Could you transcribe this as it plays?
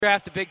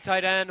Draft a big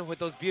tight end with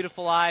those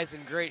beautiful eyes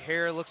and great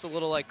hair. Looks a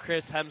little like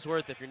Chris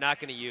Hemsworth if you're not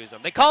going to use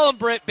him. They call him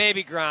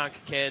Baby Gronk,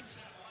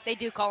 kids. They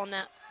do call him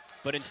that.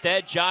 But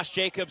instead, Josh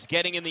Jacobs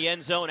getting in the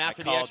end zone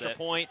after the extra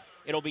point.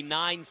 It'll be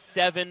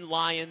 9-7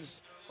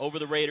 Lions over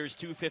the Raiders,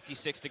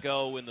 2:56 to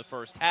go in the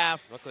first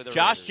half.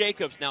 Josh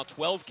Jacobs now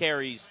 12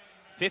 carries,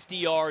 50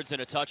 yards,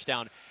 and a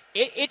touchdown.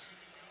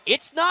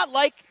 It's not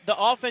like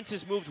the offense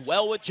has moved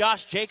well with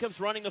Josh Jacobs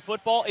running the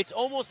football. It's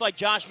almost like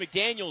Josh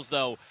McDaniels,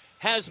 though,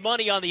 has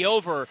money on the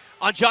over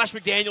on Josh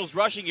McDaniels'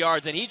 rushing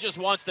yards, and he just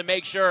wants to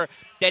make sure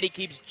that he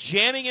keeps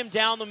jamming him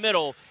down the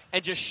middle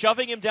and just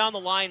shoving him down the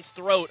Lion's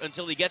throat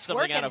until he gets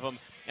something out of him.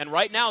 And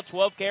right now,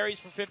 12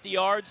 carries for 50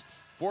 yards,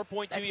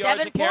 4.2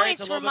 yards a carry. 7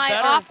 points for my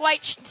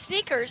off-white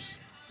sneakers.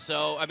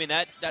 So, I mean,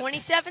 that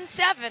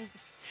 27-7.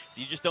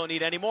 You just don't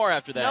need any more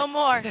after that. No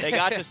more. They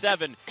got to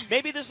 7.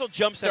 Maybe this will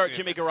jumpstart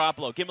Jimmy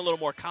Garoppolo, give him a little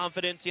more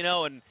confidence,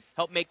 and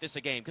help make this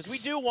a game. Because we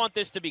do want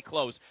this to be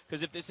close.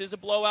 Because if this is a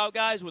blowout,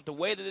 guys, with the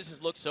way that this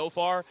has looked so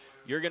far,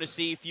 you're going to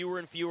see fewer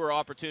and fewer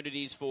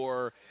opportunities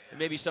for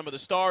maybe some of the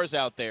stars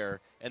out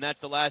there. And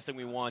that's the last thing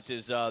we want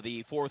is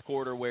the fourth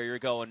quarter where you're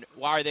going,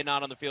 why are they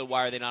not on the field?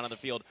 Why are they not on the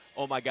field?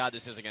 Oh, my God,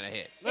 this isn't going to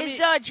hit.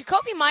 Is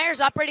Jacoby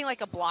Myers operating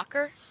like a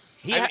blocker?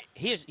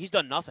 He's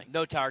done nothing.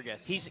 No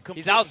targets. He's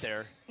out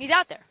there. He's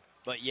out there.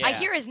 But yeah. I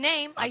hear his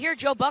name. I hear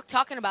Joe Buck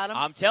talking about him.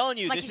 I'm telling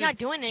you, he's not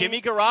doing anything.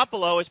 Jimmy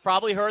Garoppolo has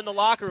probably heard in the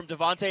locker room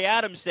Devontae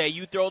Adams say,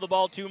 you throw the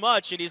ball too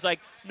much. And he's like,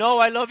 no,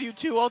 I love you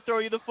too. I'll throw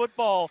you the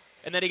football.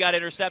 And then he got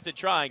intercepted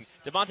trying.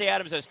 Devontae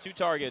Adams has 2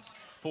 targets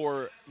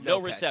for no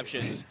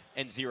receptions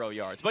and 0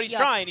 yards. But he's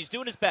trying. He's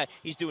doing his best.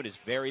 He's doing his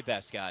very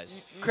best,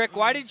 guys. Crick,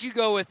 why did you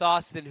go with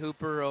Austin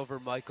Hooper over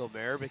Michael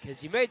Mayer?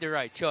 Because you made the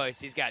right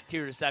choice. He's got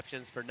 2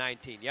 receptions for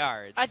 19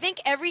 yards. I think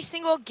every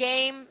single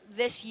game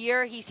this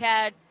year he's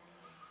had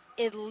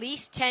at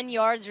least 10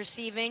 yards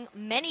receiving.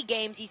 Many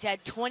games he's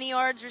had 20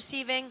 yards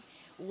receiving.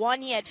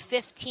 One he had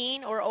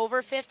 15 or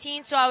over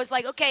 15. So I was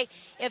like, okay,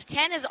 if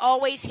 10 is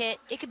always hit,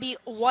 it could be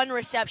 1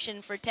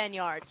 reception for 10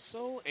 yards.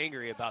 So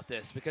angry about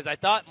this because I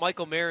thought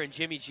Michael Mayer and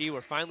Jimmy G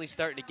were finally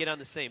starting to get on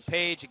the same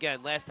page.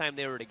 Again, last time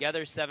they were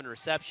together, 7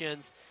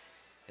 receptions.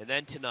 And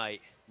then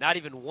tonight, not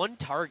even 1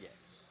 target.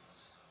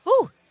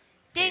 Ooh,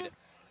 ding.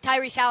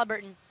 Tyrese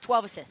Halliburton,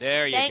 12 assists.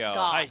 There you Thank go.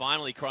 God.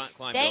 Finally climbed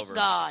over. Thank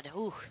God.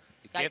 Ooh.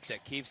 The gift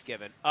that keeps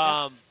giving.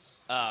 Oh,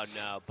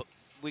 no. But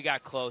we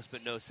got close,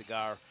 but no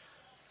cigar.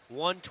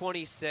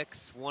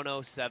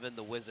 126-107,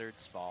 the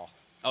Wizards fall.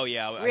 Oh,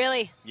 yeah.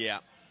 Really? Yeah.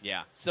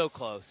 So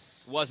close.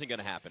 Wasn't going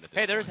to happen at this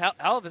point. There's hell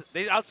of a –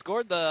 they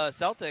outscored the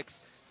Celtics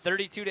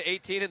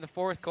 32-18 in the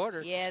fourth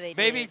quarter. Yeah, they did.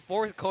 Maybe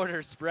fourth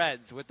quarter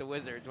spreads with the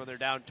Wizards when they're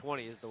down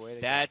 20 is the way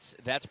to go.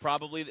 That's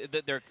probably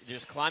 – they're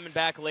just climbing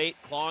back late,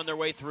 clawing their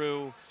way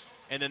through,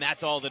 and then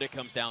that's all that it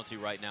comes down to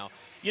right now.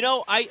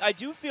 I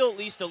do feel at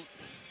least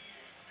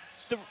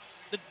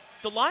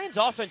the Lions'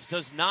 offense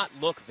does not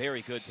look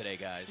very good today,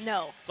 guys.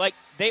 No. Like,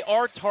 they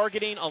are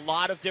targeting a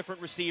lot of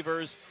different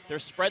receivers. They're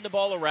spreading the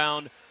ball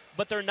around,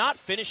 but they're not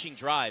finishing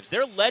drives.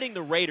 They're letting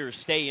the Raiders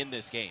stay in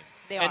this game.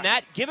 They are. And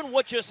that, given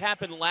what just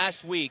happened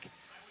last week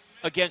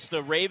against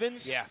the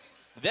Ravens,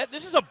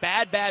 this is a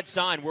bad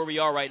sign where we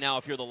are right now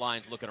if you're the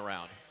Lions looking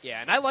around. Yeah,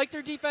 and I like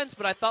their defense,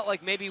 but I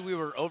thought maybe we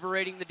were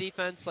overrating the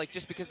defense,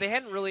 just because they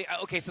hadn't really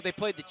 – okay, so they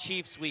played the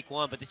Chiefs week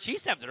 1, but the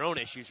Chiefs have their own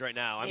issues right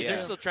now. I mean, they're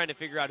still trying to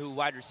figure out who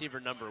wide receiver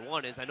number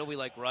 1 is. I know we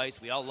like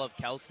Rice. We all love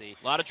Kelsey.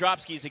 A lot of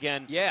drop skis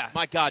again. Yeah.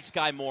 My God,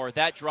 Sky Moore,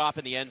 that drop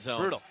in the end zone.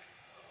 Brutal.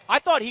 I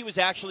thought he was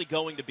actually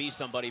going to be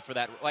somebody for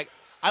that.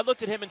 I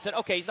looked at him and said,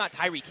 okay, he's not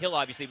Tyreek Hill,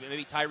 obviously, but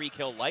maybe Tyreek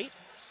Hill light.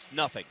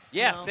 Nothing.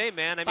 Yeah, same,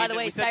 man. I By mean, the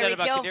way, we said that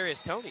about Tyreek Hill,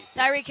 Kadarius Toney.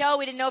 Tyreek Hill,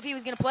 we didn't know if he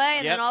was going to play,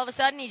 and then all of a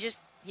sudden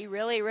he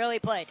really, really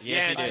played.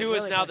 Yes, and Tua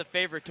is now the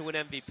favorite to win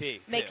MVP.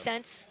 Makes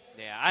sense.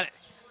 Yeah,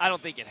 I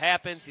don't think it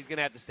happens. He's going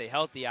to have to stay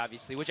healthy,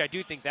 obviously, which I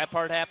do think that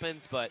part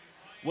happens. But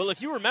well, if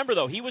you remember,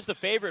 though, he was the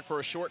favorite for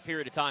a short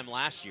period of time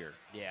last year.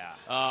 Yeah.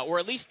 Or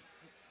at least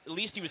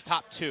he was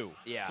top 2.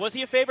 Yeah. Was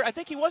he a favorite? I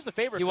think he was the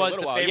favorite for a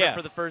little while. He was the favorite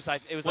for the first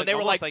 – it was when they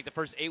were like the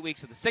first 8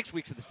 weeks of the 6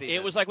 weeks of the season.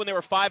 It was like when they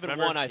were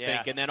 5-1, I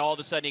think, and then all of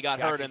a sudden he got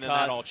hurt, and then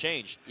that all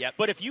changed. Yep.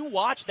 But if you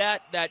watch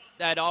that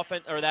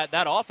offense or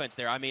that offense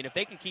there, I mean, if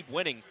they can keep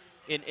winning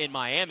in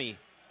Miami,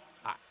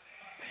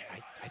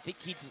 I think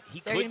he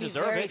could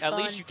deserve it. Fun. At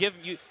least you give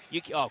him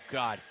you. Oh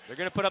God, they're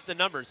going to put up the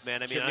numbers,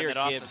 man. I mean,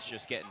 Jahmyr Gibbs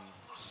just getting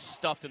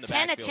stuffed in the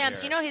 10 backfield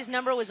attempts. here. You know his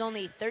number was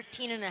only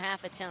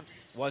 13.5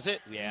 attempts. Was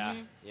it? Yeah.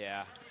 Mm-hmm.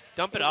 Yeah.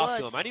 Dump it off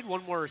to him. I need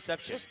 1 more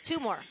reception. Just 2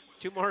 more.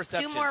 2 more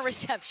receptions. 2 more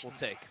receptions. We'll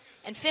take.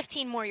 And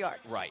 15 more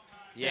yards. Right.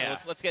 Yeah.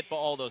 Let's get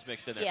all those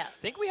mixed in there. Yeah.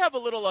 I think we have a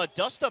little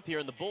dust up here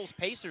in the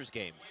Bulls-Pacers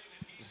game.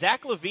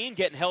 Zach LaVine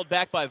getting held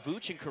back by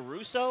Vooch and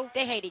Caruso.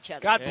 They hate each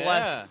other. God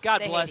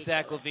bless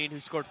Zach other. LaVine, who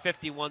scored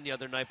 51 the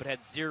other night but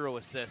had 0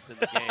 assists in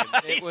the game.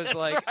 It was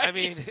I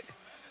mean,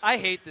 I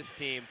hate this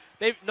team.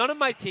 None of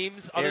my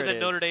teams other than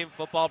Notre Dame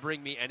football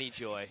bring me any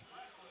joy.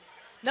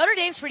 Notre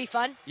Dame's pretty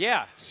fun.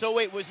 Yeah. So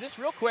wait, was this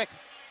real quick?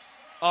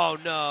 Oh,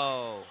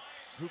 no.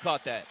 Who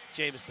caught that?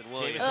 Jamison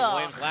Williams.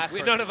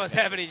 None of us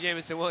have any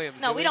Jamison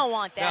Williams. No, we don't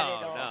want that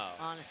at all, no.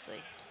 honestly.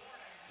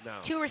 No.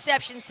 2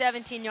 receptions,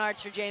 17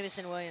 yards for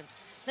Jamison Williams.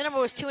 The number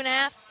was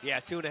 2.5. Yeah,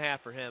 2.5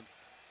 for him.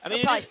 I mean,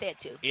 He'll probably stay at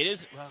 2. It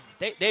is.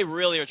 They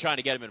really are trying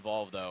to get him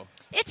involved, though.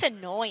 It's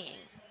annoying.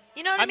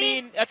 You know what I mean?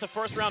 I mean, that's a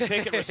first-round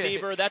pick and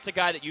receiver. That's a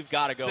guy that you've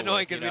got to go with. It's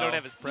annoying because we don't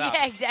have his props.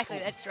 Yeah, exactly.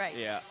 That's right.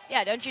 Yeah.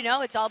 Yeah, don't you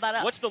know? It's all about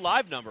us. What's the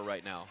live number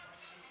right now?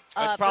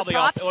 It's for probably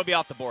props? it'll be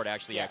off the board,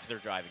 actually, yeah, because they're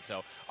driving.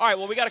 So, all right,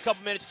 well, we got a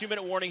couple minutes,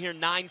 2-minute warning here,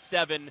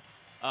 9-7,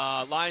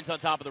 Lions on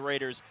top of the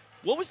Raiders.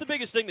 What was the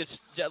biggest thing that's,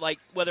 like,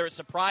 whether it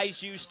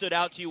surprised you, stood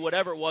out to you,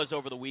 whatever it was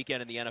over the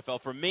weekend in the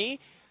NFL? For me,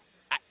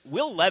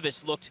 Will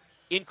Levis looked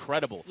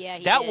incredible. Yeah,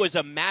 he That did. was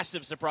a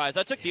massive surprise.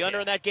 I took the under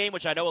in that game,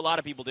 which I know a lot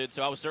of people did,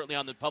 so I was certainly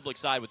on the public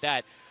side with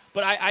that.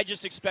 But I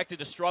just expected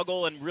to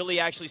struggle and really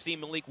actually see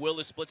Malik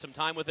Willis split some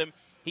time with him.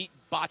 He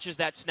botches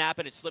that snap,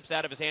 and it slips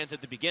out of his hands at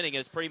the beginning.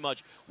 It's pretty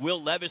much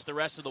Will Levis the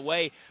rest of the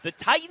way. The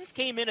Titans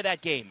came into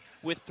that game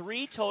with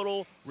 3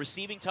 total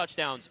receiving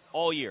touchdowns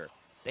all year.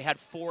 They had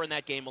 4 in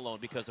that game alone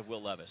because of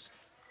Will Levis.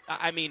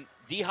 I mean,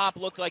 D-Hop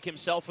looked like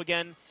himself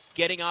again,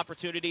 getting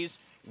opportunities.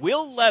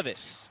 Will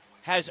Levis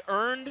has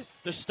earned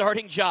the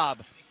starting job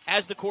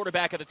as the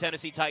quarterback of the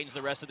Tennessee Titans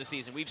the rest of the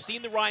season. We've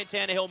seen the Ryan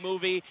Tannehill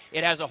movie.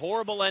 It has a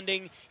horrible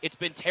ending. It's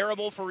been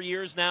terrible for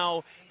years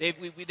now. They've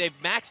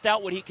maxed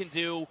out what he can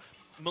do.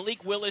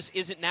 Malik Willis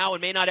isn't now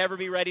and may not ever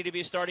be ready to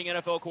be a starting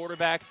NFL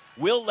quarterback.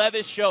 Will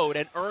Levis showed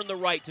and earned the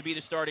right to be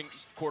the starting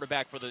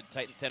quarterback for the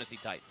Tennessee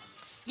Titans.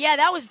 Yeah,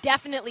 that was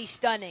definitely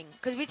stunning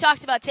because we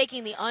talked about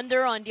taking the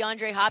under on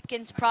DeAndre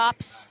Hopkins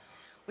props.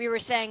 We were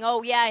saying,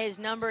 oh, yeah, his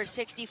number is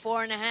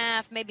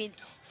 64.5. Maybe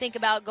think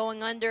about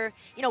going under.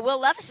 You know, Will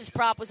Levis's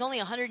prop was only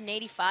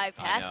 185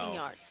 passing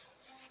yards.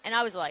 And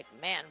I was like,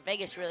 man,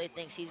 Vegas really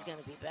thinks he's going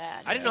to be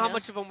bad. I didn't know how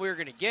much of them we were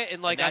going to get.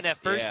 And, like, on that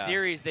first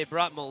series, they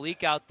brought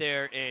Malik out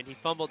there, and he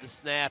fumbled the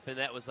snap, and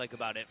that was, like,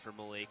 about it for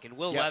Malik. And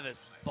Will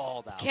Levis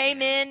balled out.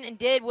 Came in and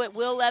did what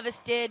Will Levis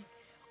did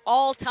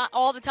all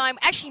the time.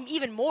 Actually,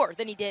 even more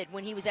than he did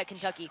when he was at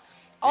Kentucky.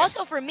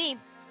 Also, for me,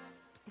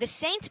 the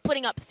Saints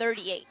putting up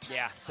 38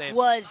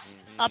 was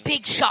a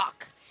big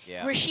shock.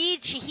 Yeah.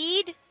 Rashid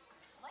Shaheed,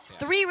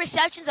 3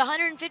 receptions,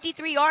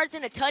 153 yards,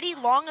 and a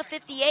tutty, long of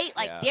 58.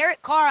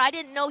 Derek Carr, I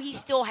didn't know he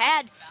still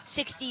had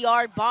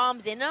 60-yard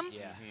bombs in him.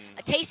 Yeah.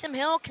 Taysom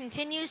Hill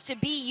continues to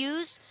be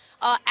used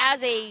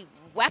as a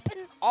weapon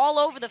all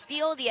over the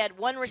field. He had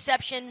 1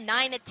 reception,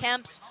 9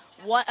 attempts,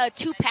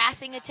 2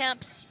 passing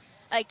attempts.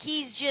 Like,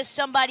 he's just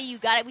somebody you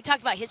got it. We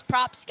talked about his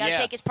props. Got to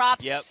take his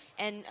props. Yep.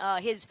 And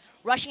his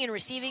rushing and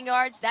receiving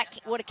yards, that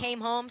would have came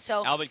home.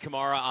 So Alvin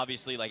Kamara,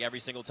 obviously, like every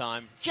single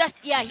time.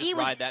 He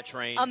was ride that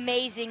train.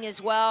 Amazing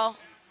as well.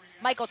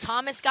 Michael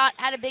Thomas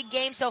had a big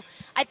game. So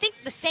I think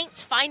the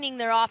Saints finding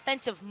their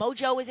offensive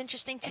mojo is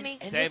interesting to me.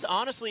 And this,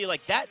 honestly,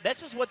 like that,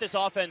 this is what this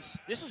offense,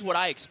 this is what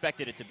I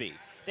expected it to be.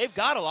 They've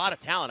got a lot of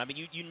talent. I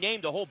mean, you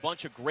named a whole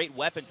bunch of great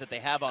weapons that they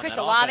have on Chris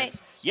that Olave.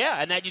 offense. Yeah,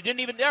 and that you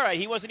didn't even, right,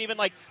 he wasn't even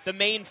like the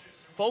main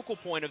focal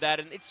point of that.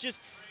 And it's just,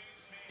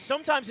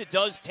 sometimes it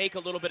does take a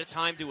little bit of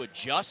time to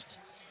adjust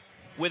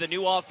with a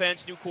new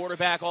offense, new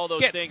quarterback, all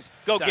those things.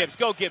 Go Gibbs,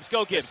 go Gibbs,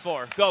 go Gibbs.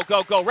 4. Go.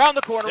 Round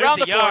the corner, There's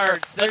the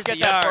yards. Let's get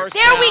that first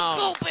There down. we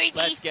go, baby.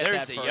 Let's get There's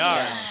that the first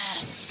yard. down.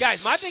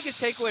 Guys, my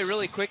biggest takeaway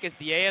really quick is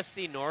the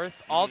AFC North.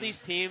 All these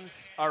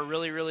teams are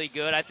really, really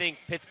good. I think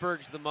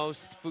Pittsburgh's the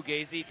most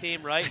fugazi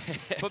team, right?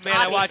 But, man,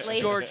 Obviously. I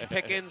watched George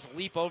Pickens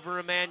leap over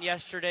a man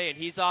yesterday, and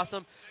he's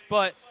awesome.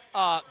 But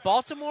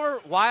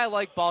Baltimore, why I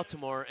like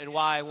Baltimore and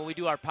why when we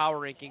do our power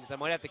rankings, I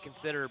might have to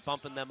consider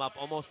bumping them up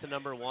almost to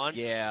number 1.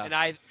 Yeah. And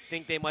I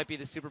think they might be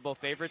the Super Bowl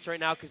favorites right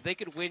now because they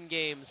could win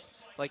games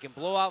like in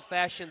blowout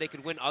fashion. They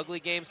could win ugly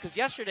games because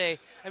yesterday,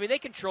 I mean, they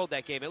controlled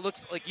that game. It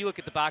looks like you look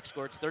at the box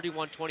score, it's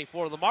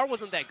 31-24. Lamar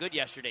wasn't that good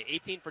yesterday.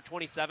 18 for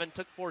 27,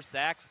 took 4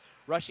 sacks.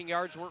 Rushing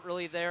yards weren't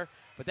really there.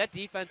 But that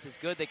defense is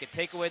good. They could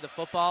take away the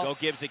football. Go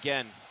Gibbs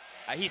again.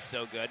 He's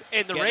so good.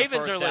 And the Get Ravens the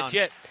are first down.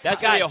 legit.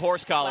 That's going to be a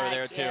horse collar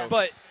there, too. Yeah.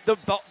 But the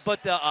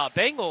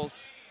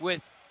Bengals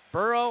with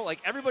Burrow, like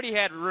everybody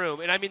had room.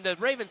 And, I mean, the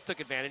Ravens took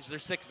advantage. They're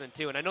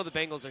 6-2. And I know the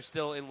Bengals are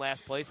still in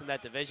last place in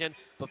that division,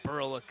 but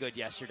Burrow looked good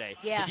yesterday.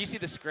 Yeah. Did you see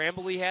the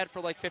scramble he had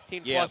for like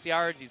 15-plus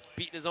yards? He's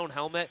beating his own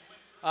helmet.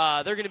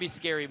 They're going to be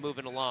scary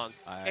moving along.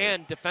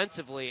 And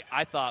defensively,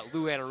 I thought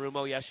Lou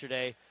Anarumo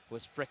yesterday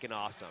was freaking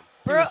awesome.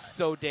 He was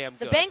so damn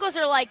good. The Bengals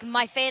are like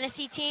my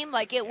fantasy team.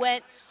 Like, it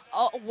went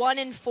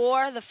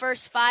 1-4 the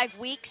first 5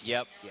 weeks.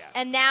 Yep. Yeah.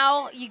 And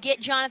now you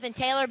get Jonathan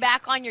Taylor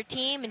back on your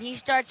team, and he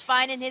starts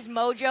finding his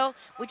mojo,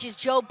 which is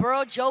Joe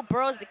Burrow. Joe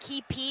Burrow's the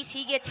key piece.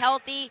 He gets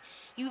healthy.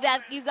 You've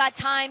got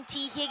time.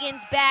 T.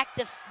 Higgins back.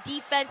 The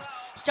defense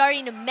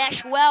starting to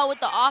mesh well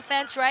with the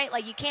offense, right?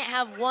 Like, you can't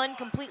have one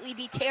completely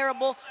be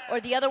terrible or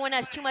the other one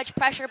has too much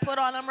pressure put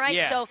on them, right?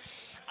 Yeah. So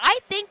I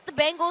think the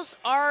Bengals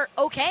are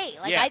okay.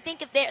 Like, Yeah. I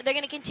think if they're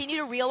going to continue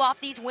to reel off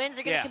these wins,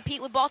 they're going to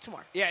compete with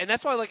Baltimore. Yeah, and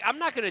that's why, like, I'm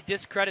not going to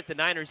discredit the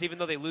Niners, even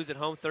though they lose at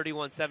home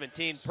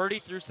 31-17. Purdy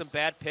threw some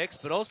bad picks,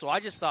 but also I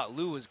just thought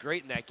Lou was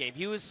great in that game.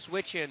 He was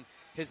switching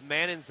his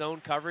man and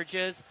zone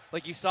coverages.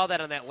 Like, you saw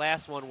that on that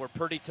last one where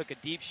Purdy took a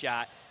deep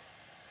shot.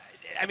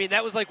 I mean,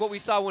 that was like what we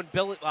saw when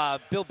Bill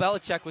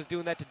Belichick was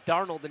doing that to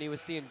Darnold and he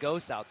was seeing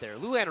ghosts out there.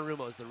 Lou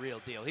Anarumo is the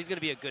real deal. He's going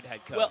to be a good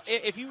head coach. Well,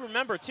 if you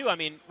remember, too, I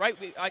mean, right,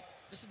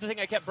 this is the thing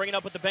I kept bringing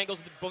up with the Bengals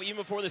even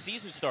before the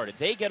season started.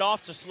 They get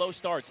off to slow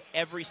starts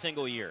every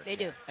single year. They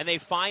do. And they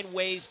find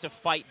ways to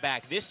fight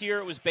back. This year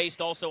it was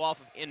based also off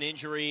of an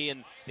injury,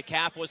 and the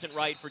calf wasn't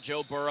right for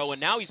Joe Burrow,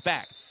 and now he's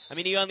back. I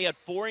mean, he only had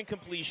 4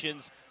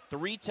 incompletions,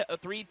 three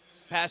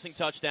passing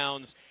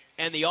touchdowns,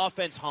 and the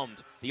offense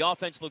hummed. The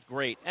offense looked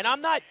great. And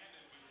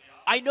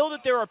I know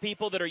that there are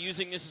people that are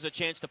using this as a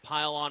chance to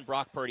pile on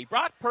Brock Purdy.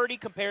 Brock Purdy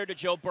compared to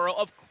Joe Burrow,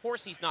 of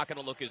course he's not going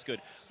to look as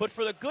good. But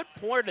for the good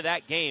part of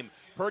that game,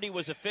 Purdy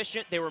was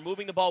efficient. They were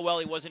moving the ball well.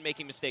 He wasn't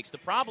making mistakes. The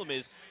problem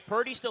is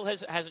Purdy still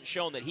hasn't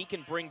shown that he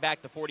can bring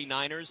back the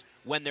 49ers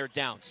when they're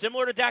down.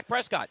 Similar to Dak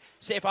Prescott.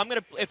 Say if I'm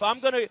going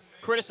to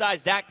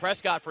criticize Dak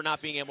Prescott for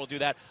not being able to do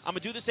that, I'm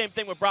going to do the same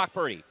thing with Brock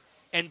Purdy.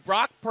 And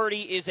Brock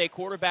Purdy is a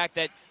quarterback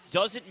that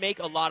doesn't make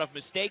a lot of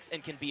mistakes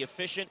and can be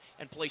efficient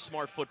and play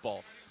smart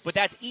football. But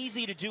that's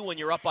easy to do when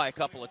you're up by a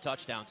couple of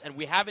touchdowns. And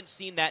we haven't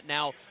seen that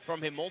now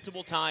from him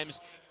multiple times.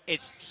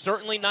 It's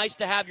certainly nice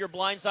to have your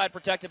blind side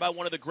protected by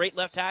one of the great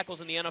left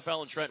tackles in the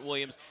NFL and Trent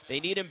Williams. They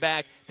need him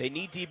back. They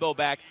need Debo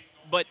back.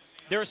 But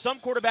there are some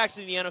quarterbacks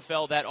in the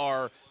NFL that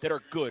are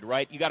good,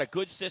 right? You got a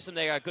good system.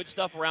 They got good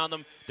stuff around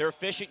them. They're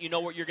efficient. You know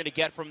what you're going to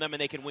get from them, and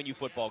they can win you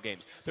football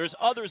games. There's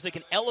others that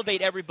can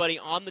elevate everybody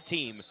on the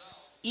team,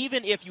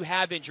 even if you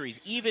have injuries,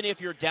 even if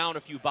you're down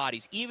a few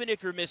bodies, even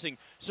if you're missing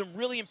some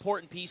really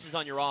important pieces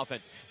on your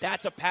offense.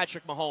 That's a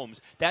Patrick Mahomes.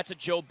 That's a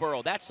Joe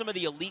Burrow. That's some of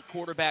the elite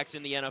quarterbacks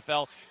in the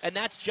NFL, and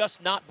that's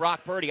just not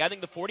Brock Purdy. I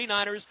think the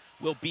 49ers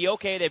will be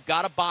okay. They've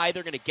got a bye.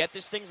 They're going to get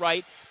this thing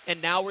right,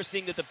 and now we're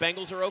seeing that the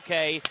Bengals are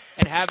okay,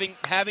 and having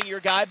your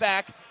guy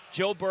back,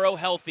 Joe Burrow,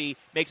 healthy,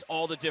 makes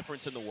all the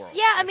difference in the world.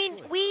 Yeah, I mean,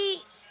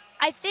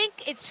 I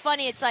think it's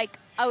funny. It's like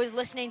I was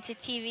listening to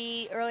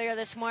TV earlier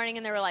this morning,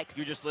 and they were like,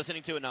 "You're just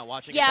listening to it, not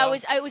watching." Yeah,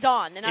 it I was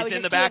on, and I was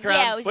in just the background,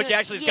 doing, yeah, which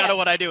actually is kind of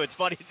what I do. It's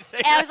funny to say.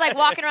 And I was like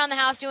walking around the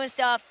house doing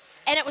stuff,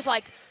 and it was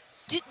like,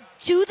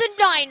 do the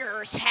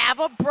Niners have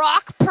a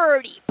Brock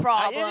Purdy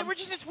problem?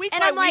 It's week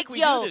and by I'm like, week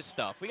we yo, do this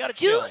stuff. We got to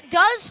chill.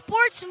 Does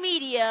sports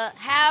media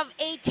have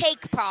a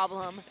take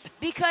problem?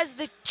 Because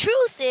the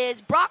truth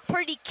is, Brock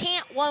Purdy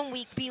can't 1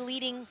 week be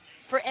leading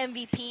for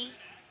MVP,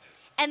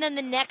 and then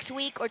the next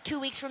week or 2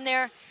 weeks from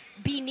there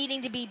be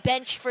needing to be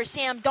benched for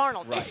Sam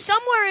Darnold. Right. It's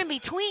somewhere in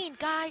between,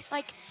 guys.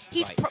 Like,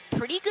 he's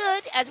pretty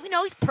good. As we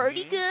know, he's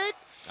pretty good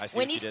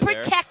when he's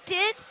protected.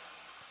 There.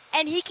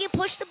 And he can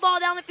push the ball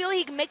down the field.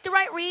 He can make the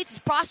right reads. His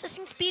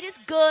processing speed is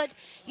good.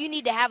 You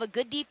need to have a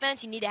good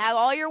defense. You need to have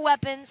all your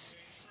weapons.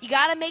 You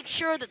got to make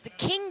sure that the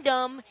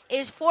kingdom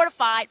is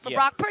fortified for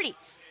Brock Purdy.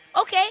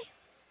 Okay.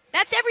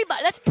 That's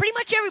everybody. That's pretty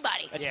much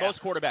everybody. That's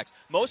most quarterbacks.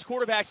 Most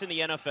quarterbacks in the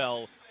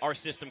NFL are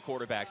system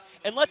quarterbacks.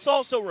 And let's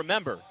also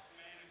remember,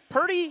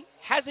 Purdy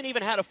hasn't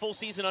even had a full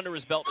season under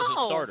his belt as a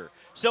starter.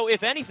 So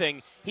if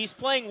anything, he's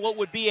playing what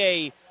would be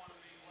a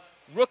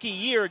rookie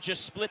year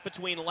just split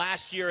between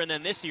last year and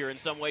then this year in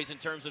some ways in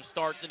terms of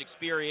starts and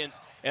experience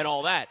and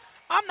all that.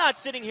 I'm not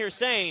sitting here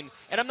saying,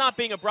 and I'm not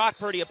being a Brock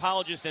Purdy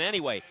apologist in any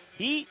way,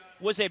 he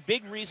was a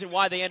big reason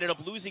why they ended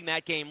up losing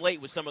that game late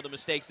with some of the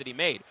mistakes that he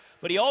made.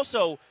 But he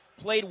also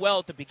played well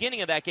at the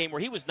beginning of that game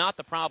where he was not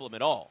the problem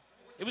at all.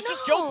 It was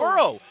just Joe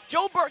Burrow.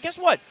 Guess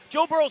what?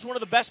 Joe Burrow's one of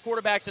the best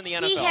quarterbacks in the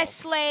NFL. He has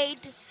slayed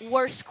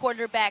worse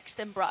quarterbacks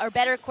than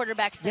better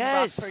quarterbacks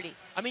than Brock Purdy.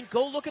 I mean,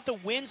 go look at the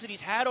wins that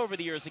he's had over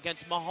the years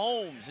against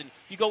Mahomes, and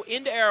you go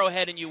into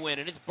Arrowhead and you win,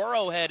 and it's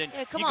Burrowhead, and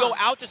you go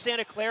out to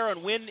Santa Clara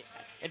and win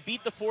and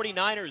beat the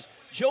 49ers.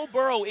 Joe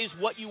Burrow is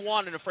what you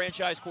want in a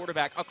franchise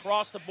quarterback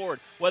across the board,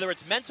 whether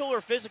it's mental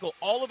or physical.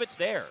 All of it's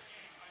there.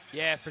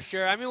 Yeah, for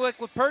sure. I mean,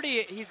 with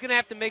Purdy, he's going to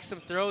have to make some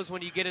throws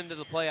when you get into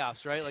the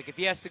playoffs, right? Like, if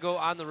he has to go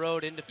on the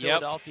road into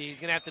Philadelphia, he's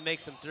going to have to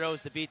make some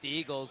throws to beat the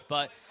Eagles.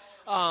 But,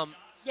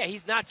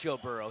 he's not Joe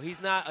Burrow.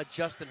 He's not a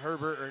Justin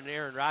Herbert or an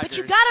Aaron Rodgers. But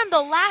you got him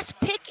the last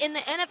pick in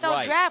the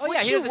NFL draft. Oh,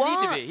 yeah, he doesn't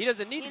need to be. He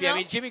doesn't need to be. I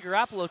mean, Jimmy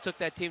Garoppolo took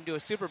that team to a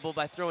Super Bowl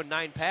by throwing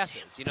 9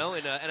 passes, in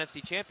an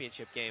NFC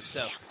Championship game.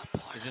 Sam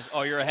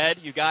Laporta. You're ahead?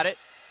 You got it?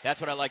 That's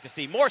what I like to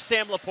see. More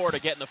Sam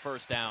Laporta getting the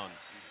first down.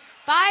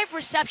 5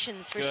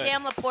 receptions for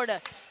Sam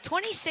Laporta,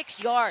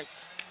 26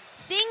 yards.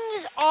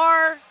 Things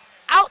are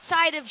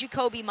outside of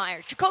Jacoby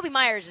Myers. Jacoby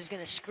Myers is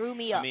going to screw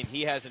me up. I mean,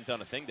 he hasn't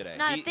done a thing today.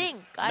 Not a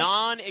thing, guys.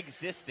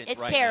 Non-existent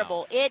It's right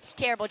terrible. now. It's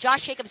terrible.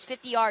 Josh Jacobs,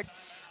 50 yards.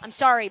 I'm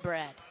sorry,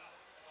 Brad,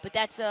 but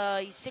that's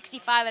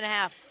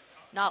 65.5.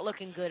 Not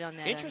looking good on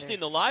that. Interesting.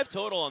 The live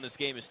total on this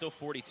game is still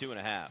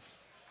 42.5.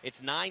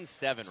 It's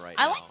 9-7 right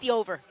now. I like the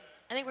over.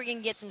 I think we're going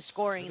to get some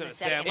scoring in the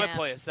second half. I might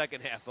play a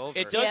second half over.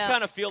 It does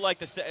kind of feel like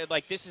this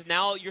is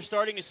now you're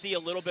starting to see a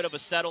little bit of a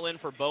settle in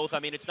for both. I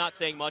mean, it's not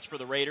saying much for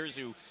the Raiders,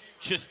 who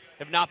just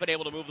have not been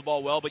able to move the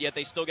ball well, but yet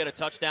they still get a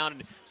touchdown.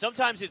 And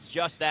sometimes it's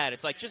just that.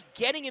 It's like just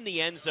getting in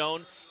the end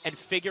zone and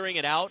figuring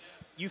it out.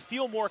 You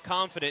feel more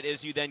confident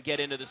as you then get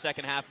into the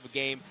second half of a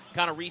game,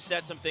 kind of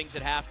reset some things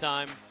at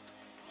halftime.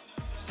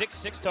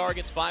 Six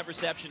targets, 5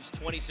 receptions,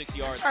 26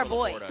 yards. That's our for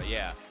boy. Laporta.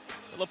 Yeah.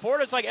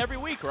 Laporta's like every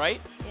week, right?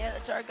 Yeah,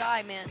 that's our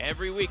guy, man.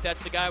 Every week,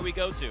 that's the guy we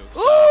go to.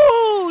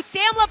 Ooh,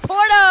 Sam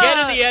Laporta. Get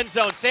in the end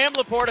zone. Sam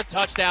Laporta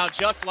touchdown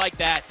just like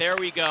that. There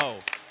we go.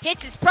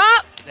 Hits his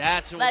prop.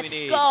 That's what Let's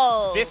we need.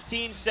 go.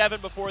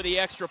 15-7 before the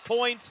extra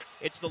point.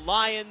 It's the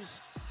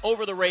Lions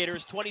over the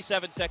Raiders.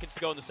 27 seconds to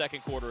go in the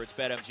second quarter. It's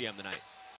BetMGM tonight.